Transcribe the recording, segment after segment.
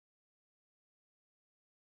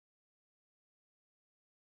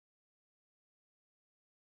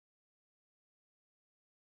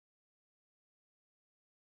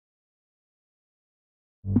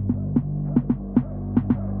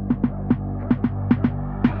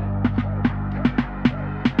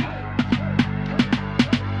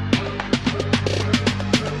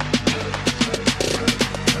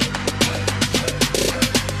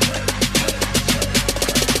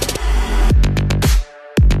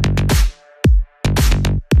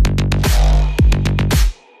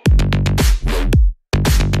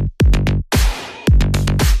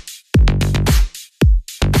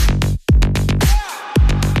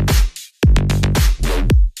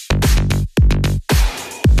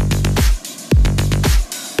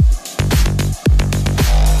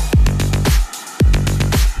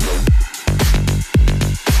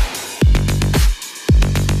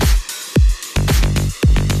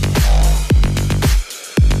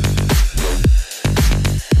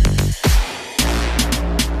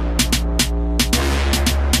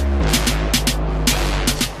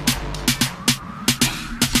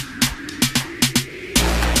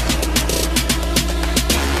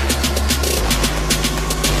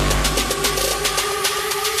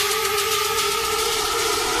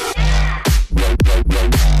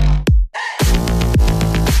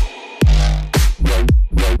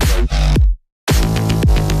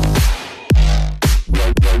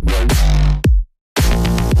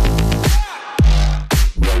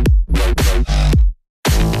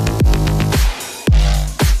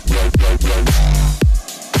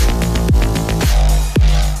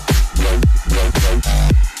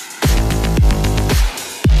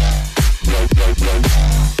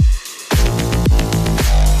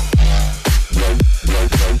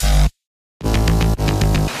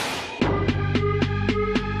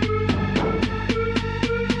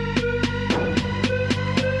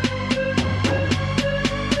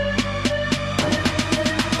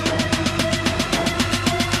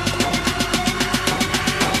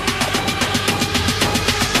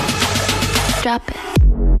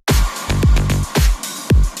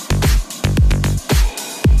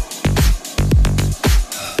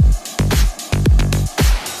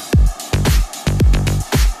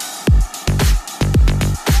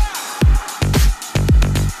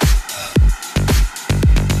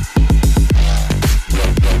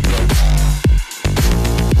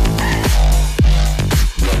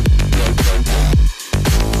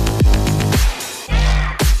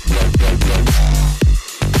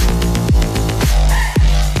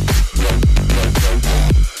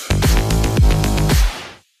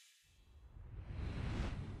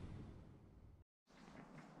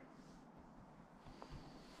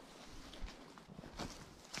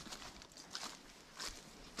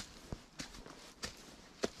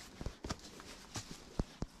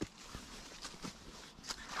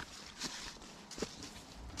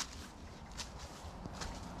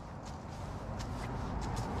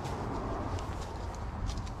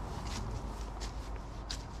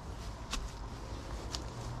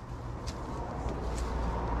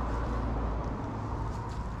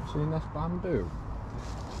Seen this bamboo?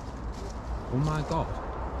 Oh my god.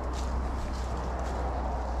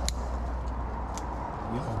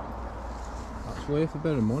 Yo, that's worth a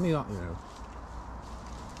bit of money, that, you know.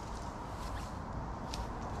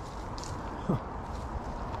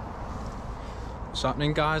 What's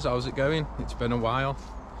happening, guys? How's it going? It's been a while.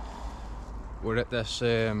 We're at this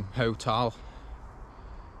hotel,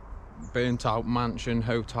 burnt out mansion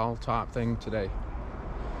hotel type thing today.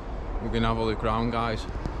 We're gonna have a look around, guys.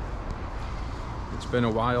 It's been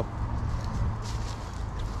a while.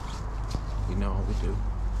 You know what we do.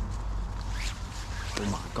 Oh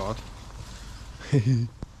my god.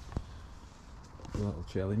 A little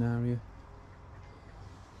chilling area.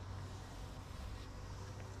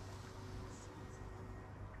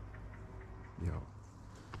 Yo.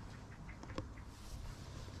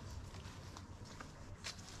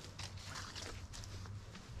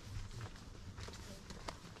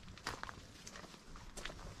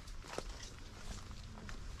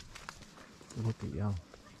 Look at you.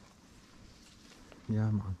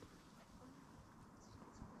 Yeah, man.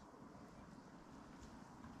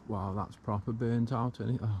 Wow, that's proper burnt out,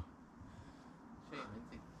 isn't it? Oh.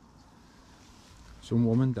 Some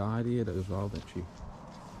woman died here as well, didn't she?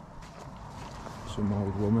 Some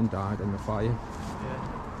old woman died in the fire. Yeah.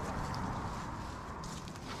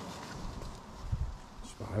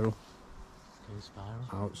 Spiral. Spiral.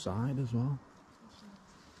 Outside as well.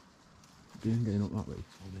 Getting up that way.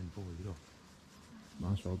 All in boarded up.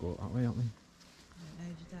 Might as well go that way, haven't we? I don't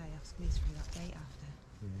know today, I'll squeeze through that gate after.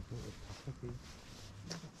 Yeah, go to the top of it.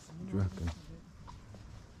 Do you reckon?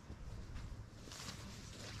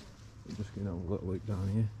 I'm just going to have a little look down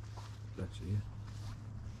here. That's here.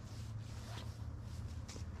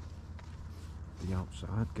 The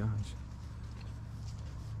outside, guys.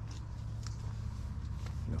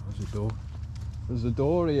 No, there's a door. There's a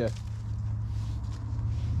door here.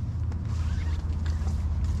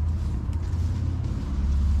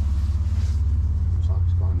 Looks like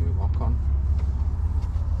it's got a new lock on.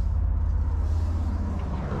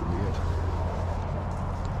 Very weird.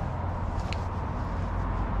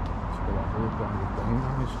 Let's go have a look around the thing,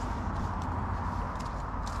 guys.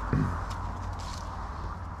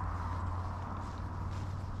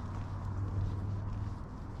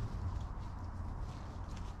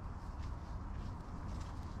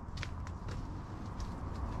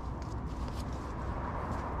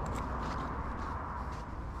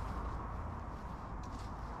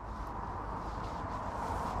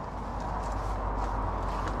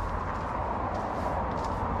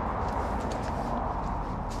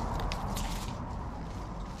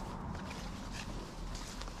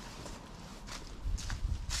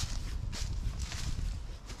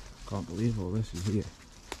 Can't believe all this is here.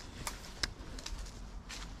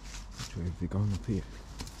 Which way have they gone up here?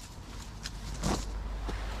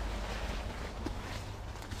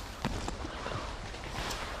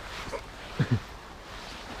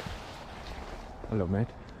 Hello, mate.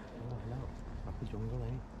 Oh, hello. Up the jungle,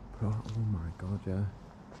 eh? Oh my god, yeah.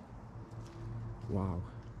 Wow.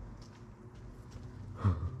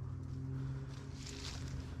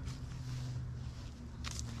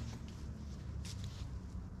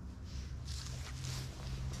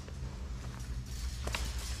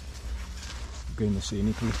 Going the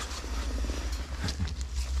scenic route.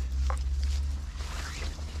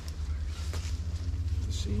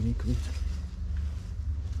 The scenic route.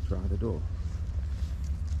 Try the door.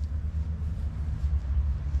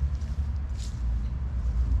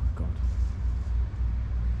 Oh my god.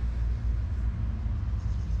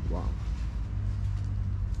 Wow.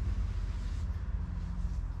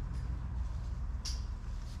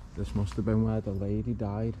 This must have been where the lady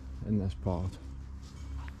died in this part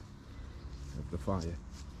of the fire.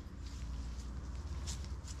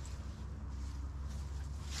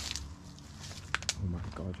 Oh my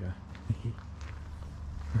god, yeah.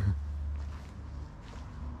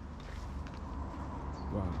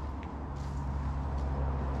 Wow.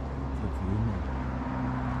 The view, man.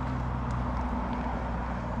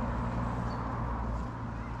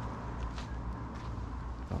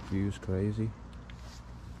 That view's crazy.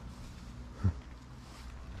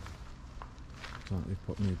 It's like they've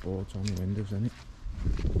put new boards on the windows, innit?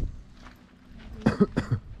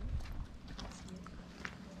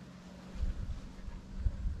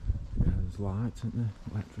 Yeah, there's lights, isn't there?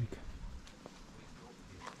 Electric.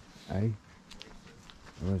 Hey?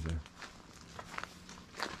 Where is it?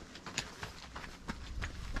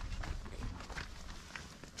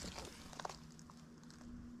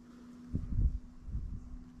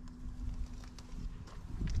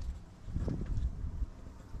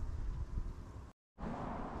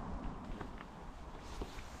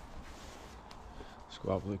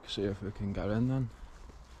 go have a look, see if we can get in then.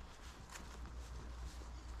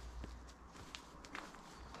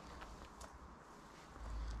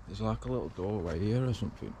 There's like a little doorway here or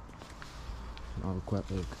something. I'll have a quick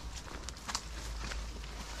look.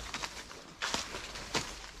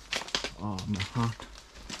 Oh, my hat.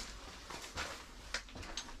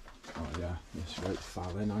 Oh yeah, it's right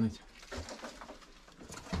falling on it.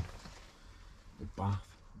 The bath.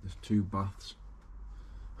 There's 2 baths.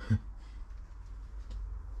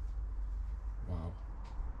 Wow.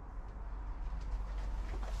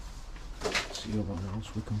 Let's see what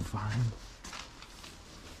else we can find.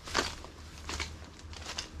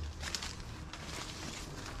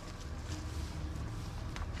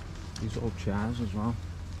 These old chairs as well.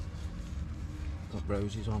 Got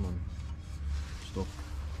roses on and stuff.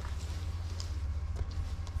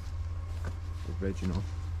 Original.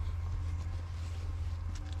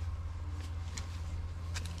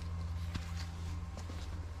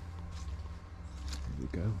 Here we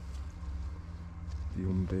go. The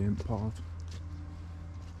unburnt part.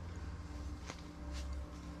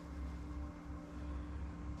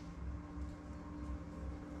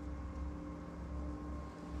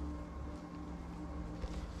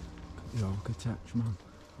 The architecture, man.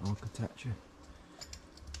 Architecture.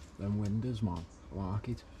 Them windows, man. I like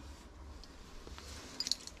it.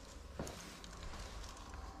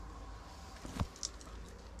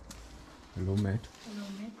 Hello, mate. Hello,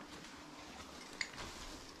 mate.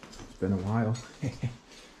 It's been a while.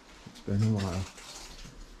 It's been a while.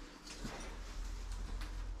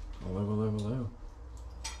 Hello, hello, hello.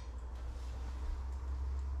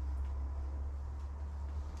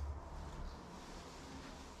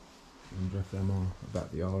 I wonder if them are. I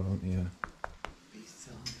bet they are, aren't they? Yeah.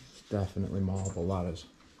 It's definitely marble, that is.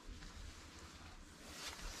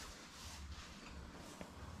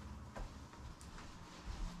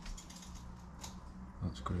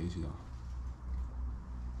 That's crazy, that.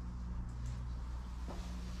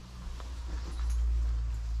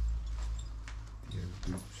 Yeah,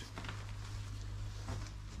 dupes.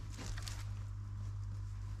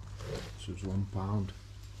 This was £1.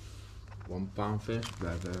 £1 fish,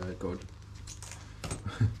 very, very good.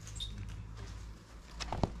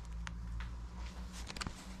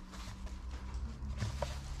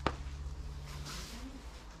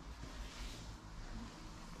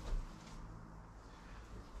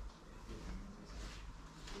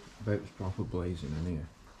 I bet it's proper blazing in here.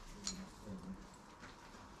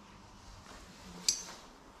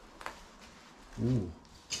 Ooh,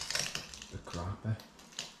 the crappie.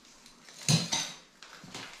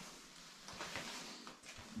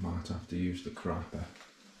 Might have to use the crappie.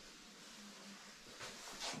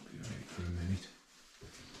 Be right for a minute.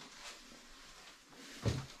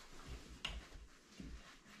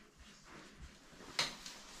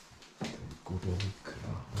 Good old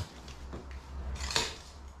crappie.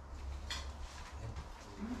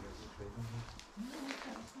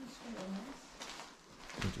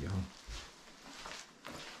 Bloody hell.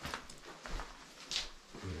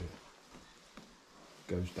 Yeah.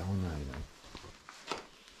 Goes down there, you know.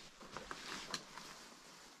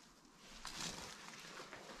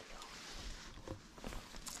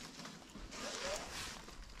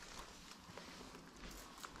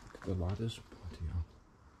 The ladders, bloody hell.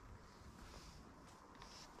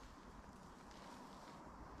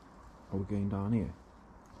 Are we going down here?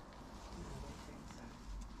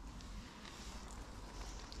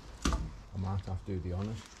 I might have to do the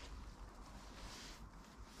honours.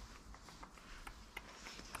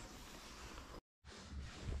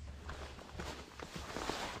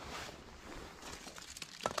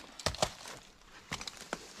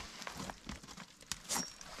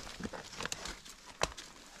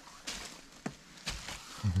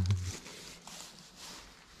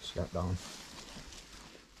 Step down.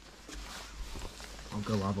 I'll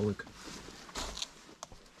go have a look.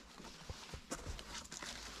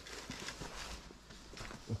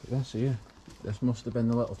 Look at this here. This must have been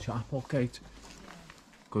the little chapel, Kate.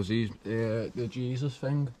 Because he's the Jesus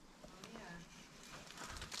thing.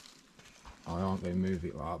 I aren't going to move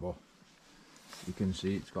it like, but you can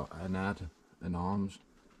see it's got an head and arms.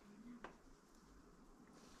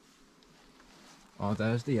 Oh,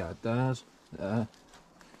 there's the head. There's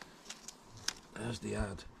the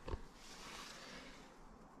head.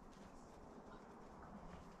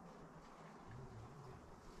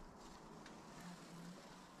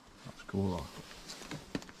 That's cool. That.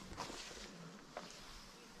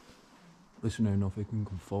 Listen, how nothing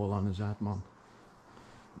can fall on his head, man.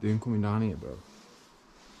 Doing coming down here, bro.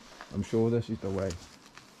 I'm sure this is the way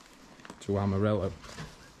to Amarillo.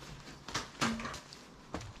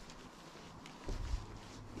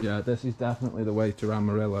 Yeah, this is definitely the way to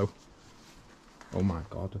Amarillo. Oh my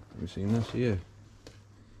god, have you seen this here?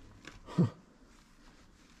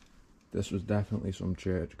 This was definitely some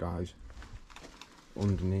church, guys.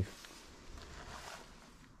 Underneath.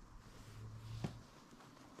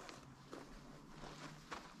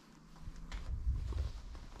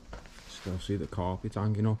 Still see the carpet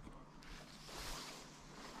hanging up.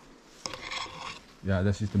 Yeah,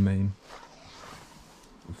 this is the main.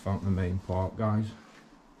 We found the main part, guys.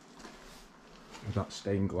 With that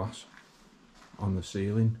stained glass on the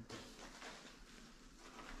ceiling.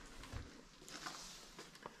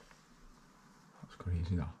 That's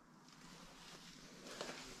crazy, that.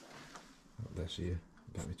 Got this here.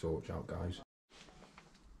 Get my torch out, guys.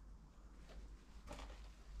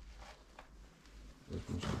 This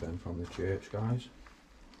must have been from the church, guys.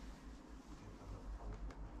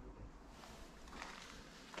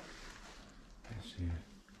 This here.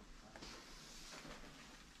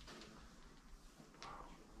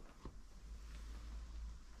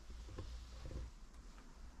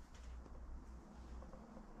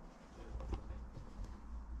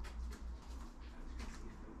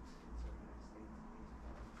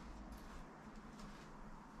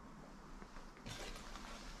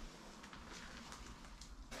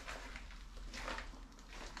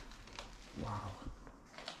 Wow.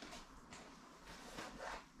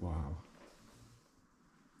 Wow.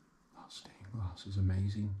 That stained glass is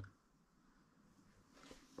amazing.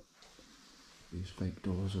 These fake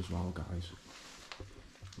doors as well, guys.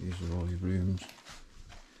 These are all your rooms.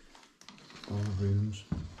 All the rooms.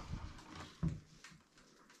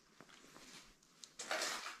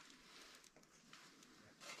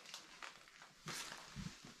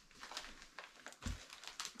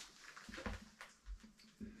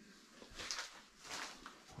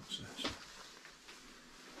 What's this?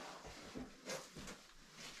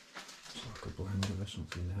 It's like a blender or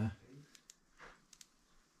something there.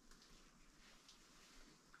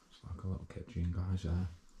 It's like a little kitchen, guys, there.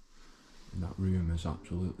 And that room is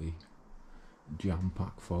absolutely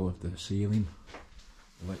jam-packed full of the ceiling.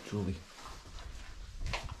 Literally.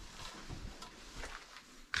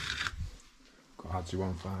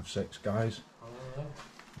 Guardsy156, guys.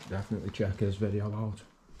 Definitely check his video out.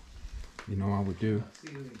 You know how we do.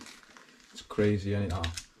 It's crazy, ain't it?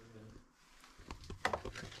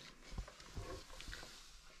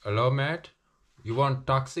 Hello, mate. You want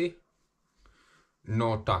taxi?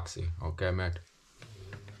 No taxi. Okay, mate.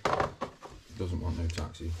 Doesn't want no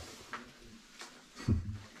taxi.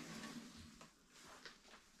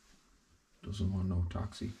 Doesn't want no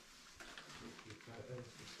taxi.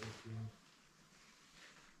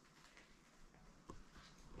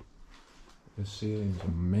 The ceiling's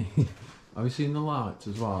amazing. Have you seen the lights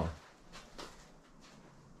as well?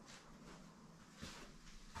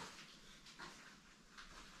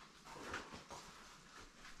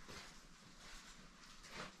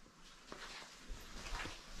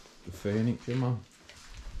 The furniture, man.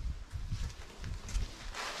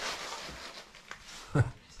 That's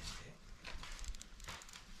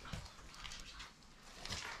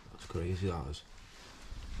crazy, that is.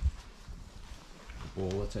 The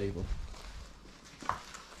baller table.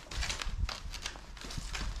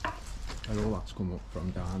 And all that's come up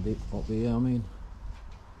from down deep up here, I mean.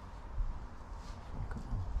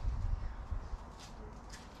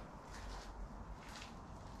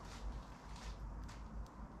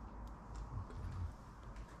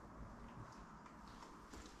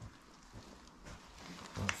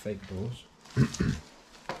 Like fake doors.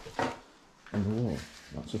 On the wall.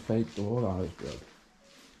 That's a fake door, that is, bro.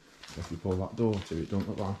 If you pull that door to it, don't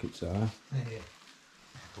look like it's there. Yeah.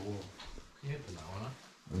 Cool. Can you open that one up?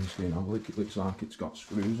 I'm just seeing how it looks like it's got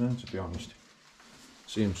screws in, to be honest.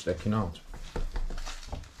 See them sticking out.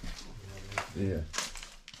 Yeah.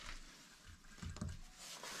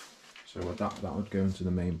 So that would go into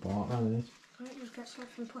the main part then, isn't it? Can't you just get something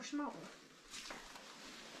and push them out?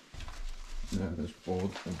 No, there's a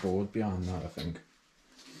board behind that, I think.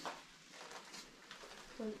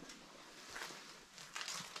 Wait.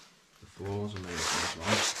 The floors are made as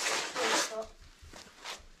well.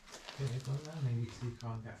 Yeah, you've got that. Maybe so you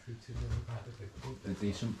can't get through to the other part of the club. The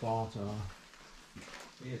decent part are.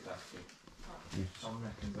 Yeah, that's it. Yes. Some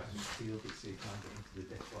reckon that you sealed it so you can't get into the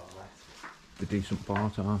deck while left. The decent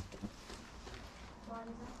part are. Why is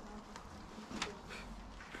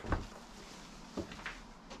that?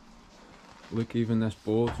 Look, even this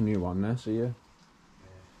board's new on this here.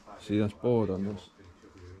 Yeah, See this board on this?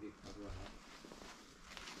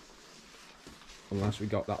 Unless we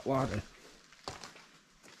got that ladder.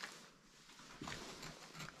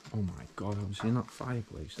 Oh my god, have you seen that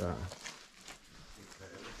fireplace there?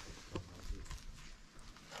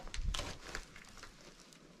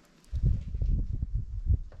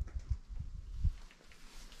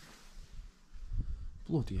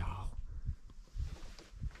 Bloody hell.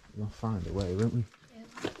 We'll find a way, won't we? Yeah,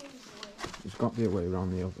 that game's away. There's got to be a way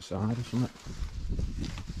around the other side or something.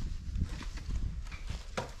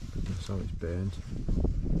 Goodness, how it's burned.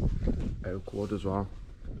 Oak wood as well.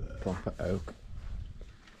 Proper oak.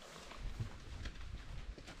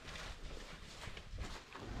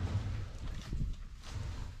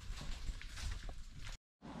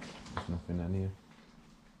 There's nothing in here.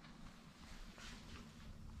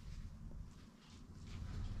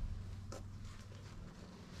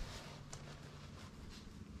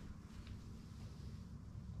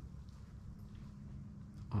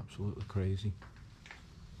 Absolutely crazy.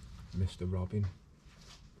 Mr. Robin.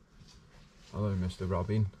 Hello, Mr.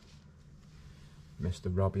 Robin.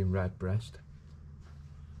 Mr. Robin Redbreast.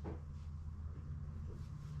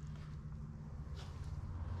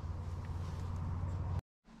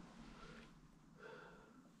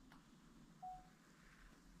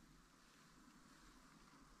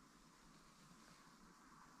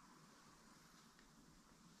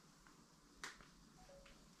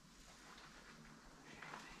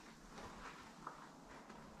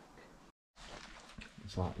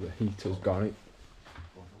 It's like the heater's got it.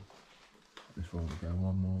 Before we go,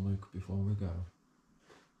 one more look before we go.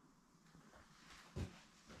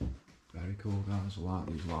 Very cool, guys. I like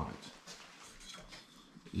these lights.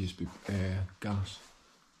 It used to be gas.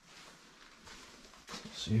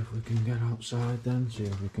 See if we can get outside then. See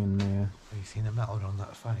if we can. Have you seen the metal on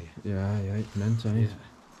that fire? Yeah, it's meant, ain't it?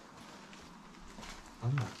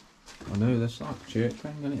 On that? I know, that's like church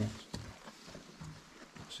thing, isn't it?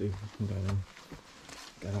 Let's see if we can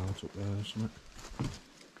get out up there or something.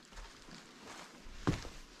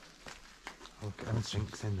 Oh, and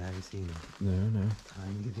sinks in there, have you seen them? No.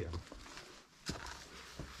 Tiny video.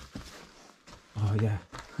 Oh yeah.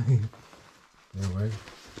 No way.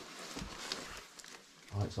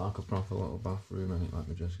 Oh, it's like a proper little bathroom, and let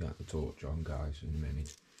me just get the torch on, guys, in a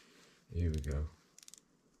minute. Here we go.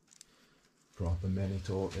 Proper mini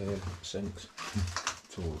torch here, sinks,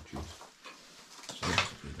 torches. So this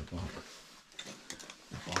will be the bog.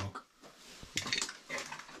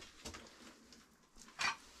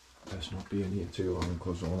 Let's not be in here too long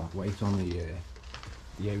because all that weight on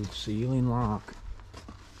the old ceiling, like.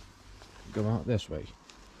 Go out this way.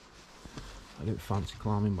 I don't fancy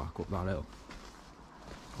climbing back up that hill.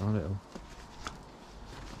 That hill.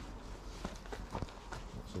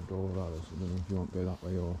 That's the door, that is. I don't know if you want to go that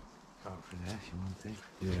way or. Out from there if you want to.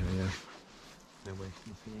 Yeah. No way,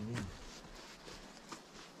 nothing in here.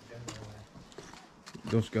 Don't know where.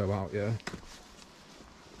 Just go out, yeah.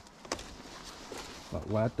 That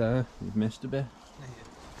wet there, you've missed a bit.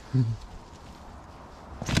 Yeah.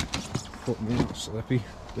 Fuck me, that's slippy.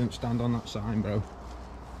 Don't stand on that sign, bro.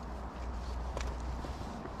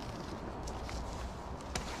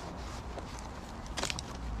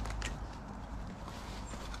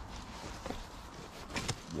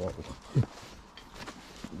 Whoa.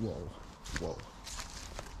 Whoa.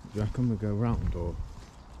 Do you reckon we go round or?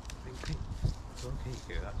 I think it's okay to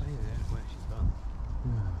go that way there, where she's gone.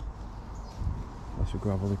 Yeah. Let's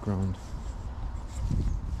gravel the ground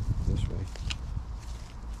this way.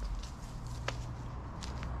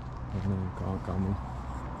 I know you can't, can we?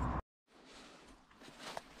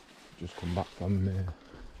 Just come back from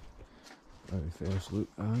very first look,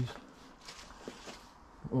 guys.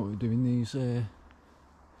 What are we doing these? We're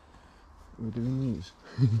doing these.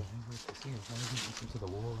 To the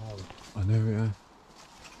wall, I know, yeah.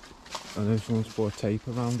 I know someone's put a tape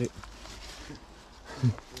around it.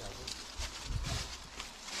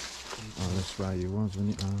 Oh, that's where you was,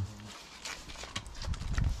 wasn't it?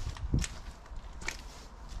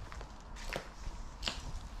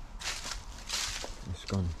 It's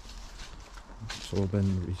gone. It's all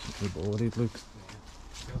been recently boarded, look.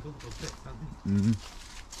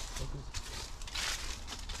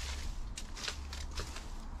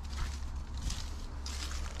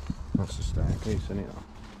 That's the staircase, isn't it?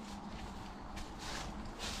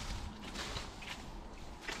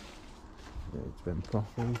 Yeah, it's been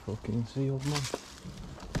properly fucking sealed, man.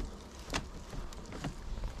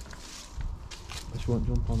 This won't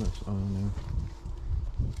jump on us. Oh no.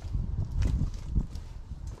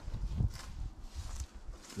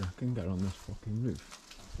 I can get on this fucking roof.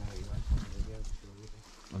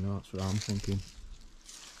 I know, that's what I'm thinking.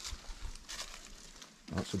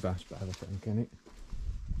 That's the best bet, I think, innit?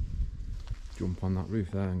 Jump on that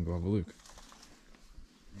roof there and go have a look.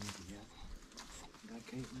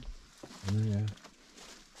 Oh yeah.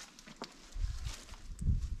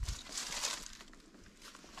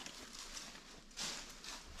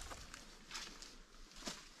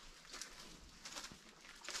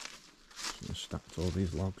 So I stacked all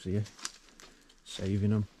these logs here.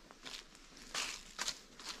 saving them.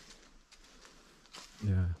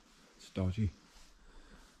 Yeah, it's dodgy.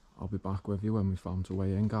 I'll be back with you when we found a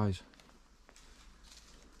way in, guys.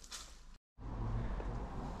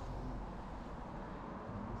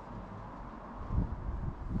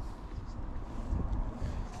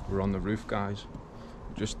 We're on the roof, guys.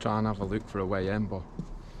 Just trying to have a look for a way in, but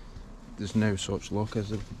there's no such luck, is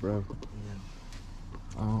there, bro?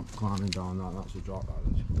 Yeah. Oh, climbing down that, that's a drop, that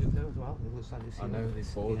is. Look there as well, it looks like it's I know, they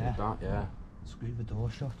forwarded that, yeah. Screw the door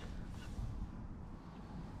shut.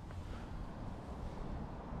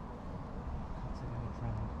 Can't see how it's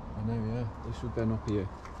round. I know, yeah. At least we've been up here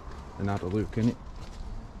and had a look, innit?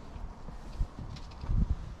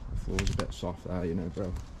 The floor's a bit soft there, you know,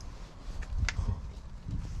 bro.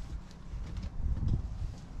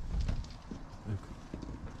 Look.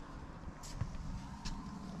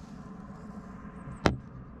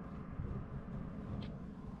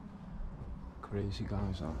 Crazy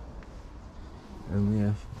guys, that. Only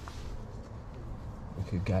if we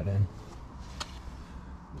could get in.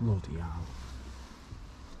 Bloody hell.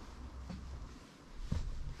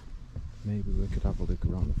 Maybe we could have a look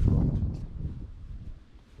around the front.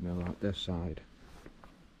 You know, like this side.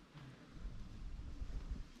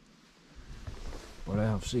 What I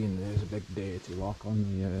have seen there's a big dirty lock on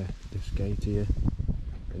the this gate here.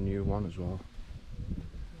 A new one as well.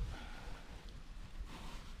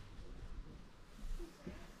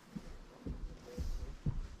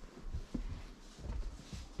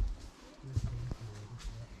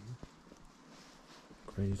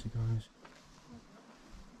 Crazy guys.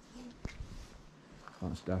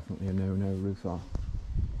 That's definitely a no-no roof, that.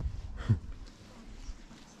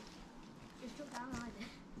 Just jump down like this.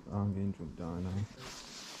 I'm getting jumped down now.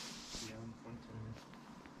 Yeah, on the front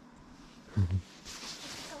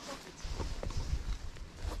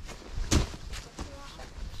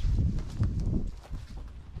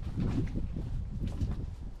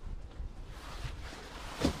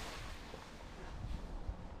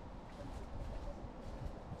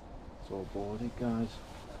It's all boarded, guys.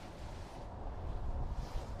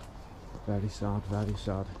 Very sad, very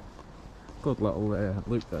sad. Good little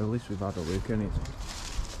loop though, at least we've had a look in it.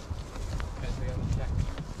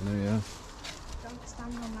 I know, yeah. Don't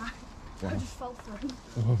stand on that. Yeah. I just fell through.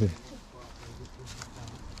 Oh, yeah.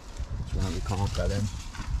 That's right, we can't get in.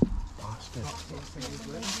 Bastard.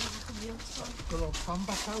 Good old fan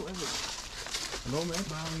back out, isn't it? Hello, mate.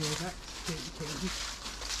 Mario Dex, Katie Katie.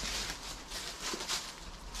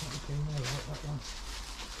 That game there, like that one.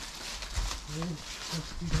 Yeah,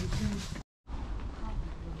 just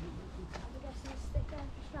Have a guess and stick there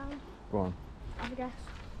just round. Go on. Have a guess.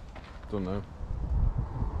 Don't know.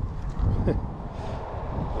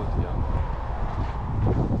 Bloody hell.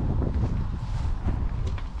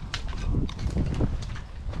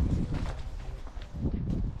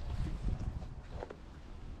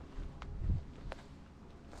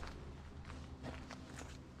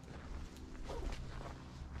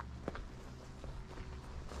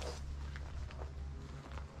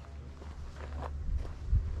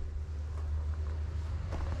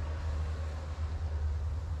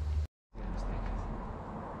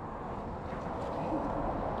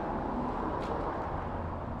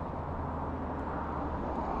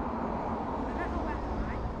 I don't know where to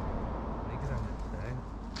hide. exam it today.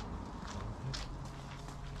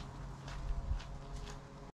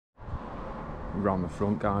 We're on the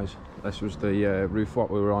front, guys. This was the roof what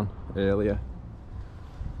we were on earlier.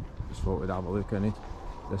 Just thought we'd have a look in it.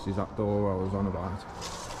 This is that door I was on about.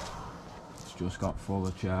 It's just got full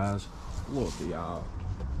of chairs. Bloody hell.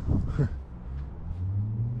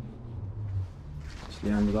 It's the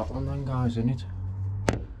end of that one then, guys, isn't it?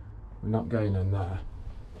 We're not going in there.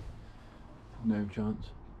 No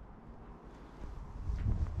chance.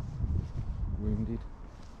 Wounded.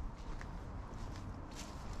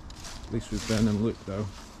 At least we've been and looked though.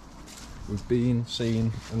 We've been,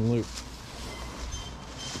 seen and looked.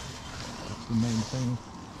 That's the main thing.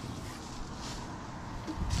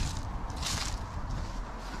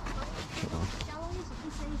 How long is it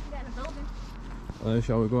been since you get in a building?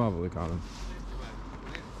 Shall we go have a look at them?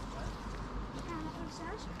 You can't have what it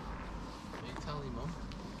says. You tell your mum.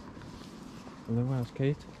 Hello, where's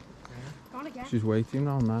Kate? Go on again. She's waiting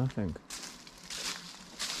on there, I think.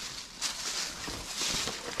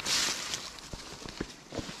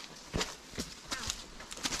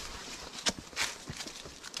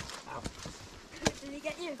 Did he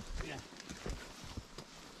get you?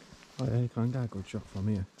 Oh yeah, you can get a good shot from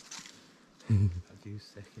here. I do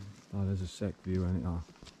second. That is a sick view, ain't it? That?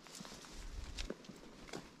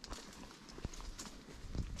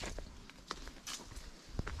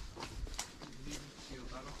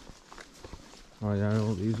 Oh yeah,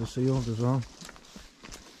 all these are sealed as well.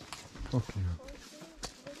 Fucking hell.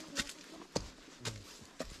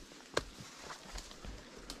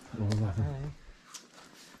 All leather.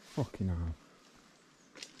 Fucking hell.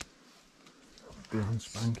 Brand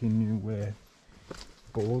spanking new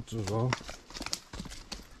boards as well.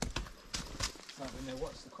 Like we know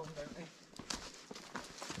what's to come, don't we?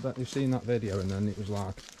 I bet you've seen that video and then it was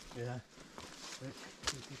like, Yeah. Quick,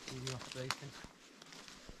 CCTV operation.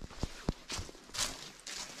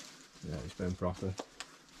 yeah, it's been proper.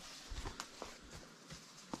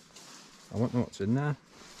 I won't know what's in there.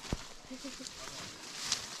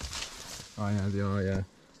 Oh yeah, they are, yeah.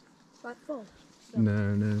 Like full?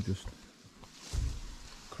 No, just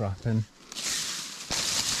crapping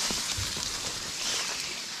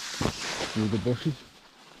through the bushes.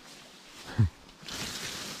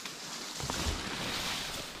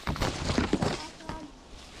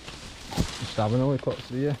 Just having a look what's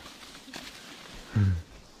here.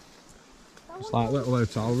 It's like little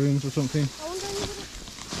hotel rooms or something. I wonder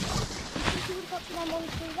if you would have got to them on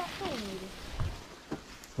through that door, maybe.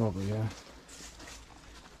 Probably, yeah.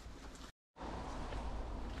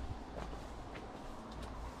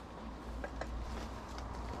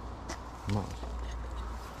 Mad.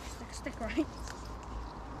 Stick right.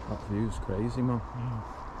 That view's crazy, man.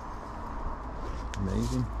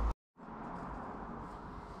 Amazing.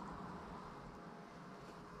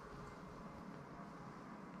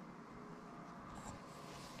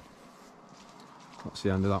 That's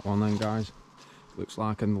the end of that one then, guys. Looks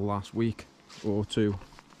like in the last week or two,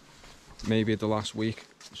 maybe the last week,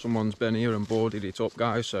 someone's been here and boarded it up,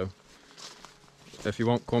 guys. So if you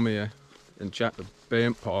want, come here and check the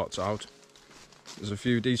burnt parts out. There's a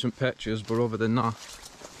few decent pictures, but other than that,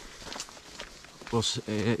 plus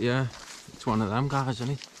yeah, it's one of them, guys,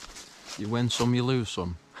 isn't it? You win some, you lose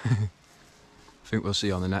some. I think we'll see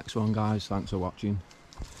you on the next one, guys. Thanks for watching.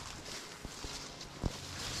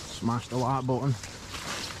 Smash the like button.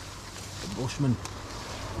 The Bushman.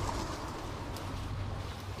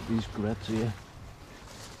 These grids here.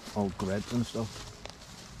 Old grids and stuff.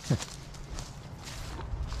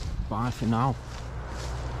 Bye for now.